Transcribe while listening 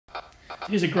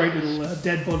Here's a great little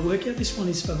DadBod workout. This one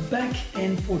is for back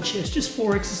and for chest, just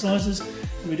 4 exercises.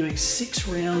 And we're doing 6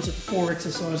 rounds of 4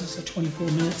 exercises, so 24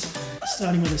 minutes,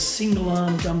 starting with a single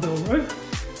arm dumbbell row.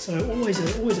 So always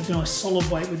a nice solid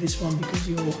weight with this one because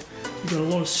you've got a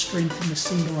lot of strength in the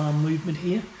single arm movement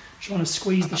here. Trying to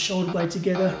squeeze the shoulder blade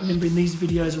together. Remembering these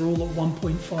videos are all at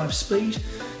 1.5 speed,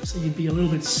 so you'd be a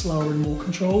little bit slower and more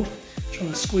controlled.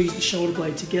 Trying to squeeze the shoulder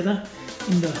blade together.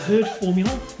 In the HIRT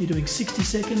formula, you're doing 60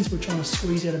 seconds. We're trying to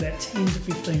squeeze out about 10 to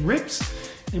 15 reps.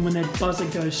 And when that buzzer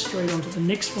goes straight onto the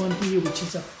next one here, which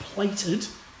is a plated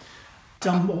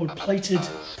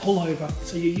pullover.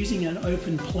 So you're using an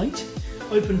open plate.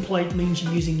 Open plate means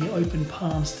you're using your open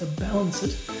palms to balance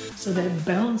it. So that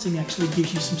balancing actually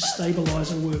gives you some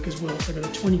stabilizer work as well. So I've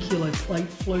got a 20 kilo plate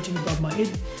floating above my head.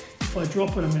 If I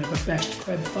drop it, I'm going to have a bashed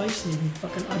crab face and even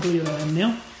fucking uglier than I am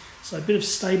now. So a bit of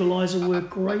stabilizer work,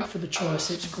 great for the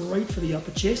triceps, great for the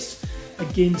upper chest.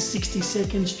 Again, 60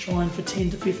 seconds, trying for 10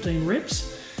 to 15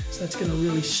 reps. So that's going to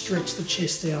really stretch the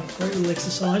chest out. Great little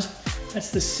exercise.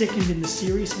 That's the second in the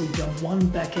series. We've done one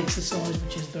back exercise,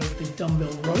 which is the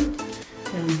dumbbell row.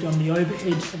 Now we've done the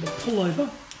overhead for the pullover.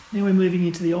 Now we're moving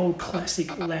into the old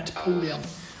classic lat pull down.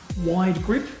 Wide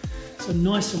grip. So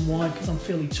nice and wide because I'm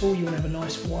fairly tall. You want to have a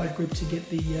nice wide grip to get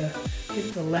the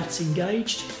lats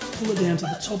engaged. Pull it down to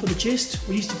the top of the chest.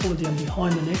 We used to pull it down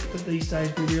behind the neck, but these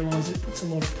days we realise it puts a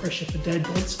lot of pressure for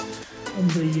DadBods on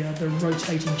the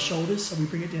rotating shoulders. So we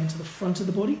bring it down to the front of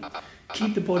the body.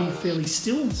 Keep the body fairly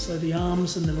still so the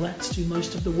arms and the lats do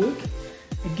most of the work.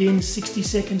 Again, 60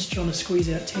 seconds trying to squeeze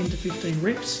out 10 to 15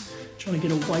 reps. Trying to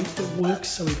get a weight that works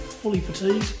so we're fully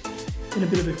fatigued. Then a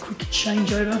bit of a quick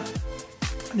changeover.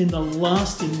 And then the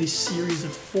last in this series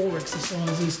of 4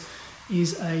 exercises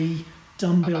is a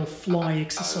dumbbell fly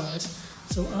exercise.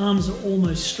 So arms are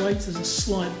almost straight, there's a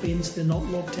slight bend so they're not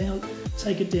locked out.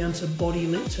 Take it down to body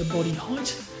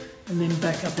height and then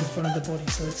back up in front of the body.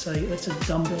 So that's a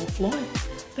dumbbell fly.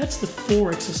 That's the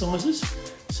 4 exercises.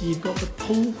 So you've got the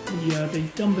pull,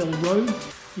 the dumbbell row,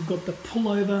 you've got the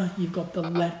pullover, you've got the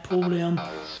lat pull down,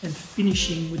 and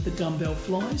finishing with the dumbbell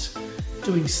flies.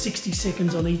 Doing 60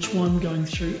 seconds on each one, going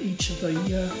through each of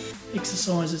the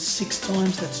exercises 6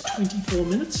 times, that's 24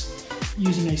 minutes.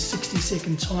 Using a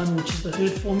 60-second timer, which is the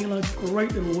HIRT formula.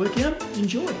 Great little workout,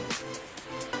 enjoy.